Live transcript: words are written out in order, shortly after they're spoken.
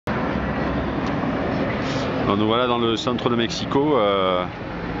Alors nous voilà dans le centre de Mexico,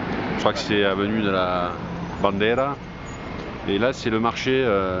 je crois que c'est avenue de la Bandera, et là c'est le marché,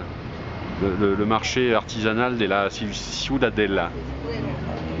 le marché artisanal de la ciudadeles.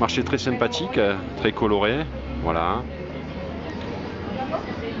 Marché très sympathique, très coloré, voilà.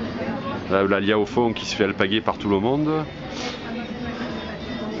 Là, l'Alia au fond qui se fait alpaguer par tout le monde.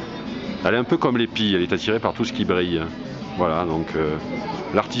 Elle est un peu comme l'épi, elle est attirée par tout ce qui brille. Voilà, donc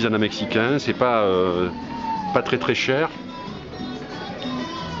l'artisanat mexicain, c'est pas très très cher.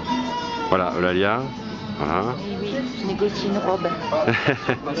 Voilà, Eulalia. Voilà. Oui, oui, je négocie une robe.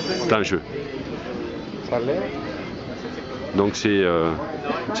 C'est un jeu. Donc c'est,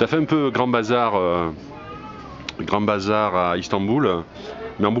 ça fait un peu grand bazar à Istanbul,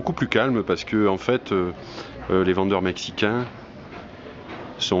 mais en beaucoup plus calme parce que en fait les vendeurs mexicains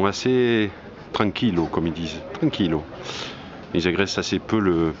sont assez tranquillos, comme ils disent, tranquillos. Ils agressent assez peu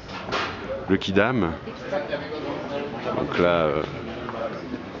le kidam. Donc là,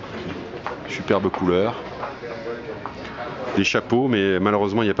 superbe couleur. Des chapeaux, mais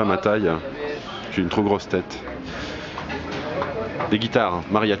malheureusement il n'y a pas ma taille. J'ai une trop grosse tête. Des guitares,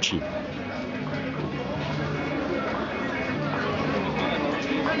 mariachi.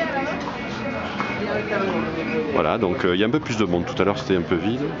 Voilà, donc il y a un peu plus de monde. Tout à l'heure c'était un peu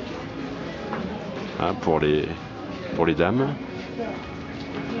vide. Hein, pour les dames.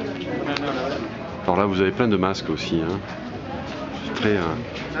 Alors là vous avez plein de masques aussi. Hein. C'est très...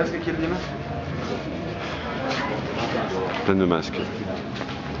 plein de masques.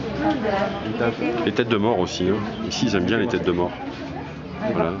 Les têtes de mort aussi. Hein. Ici ils aiment bien les têtes de mort.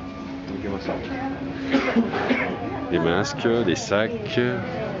 Voilà. Des masques, des sacs.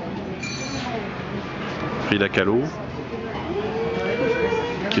 Frida Kahlo,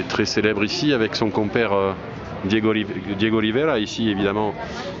 qui est très célèbre ici avec son compère Diego Rivera, ici évidemment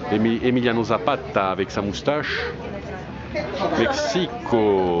Emiliano Zapata avec sa moustache.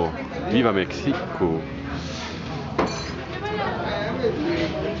 Mexico, viva Mexico.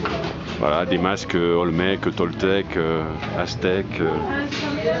 Voilà, des masques Olmec, Toltec, Aztèques.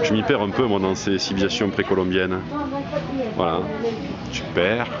 Je m'y perds un peu moi dans ces civilisations précolombiennes. Voilà,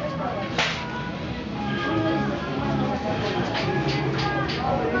 super.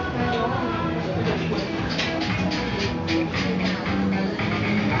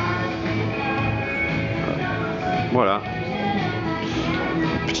 Voilà,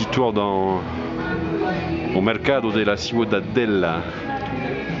 petit tour au Mercado de la ciudadeles.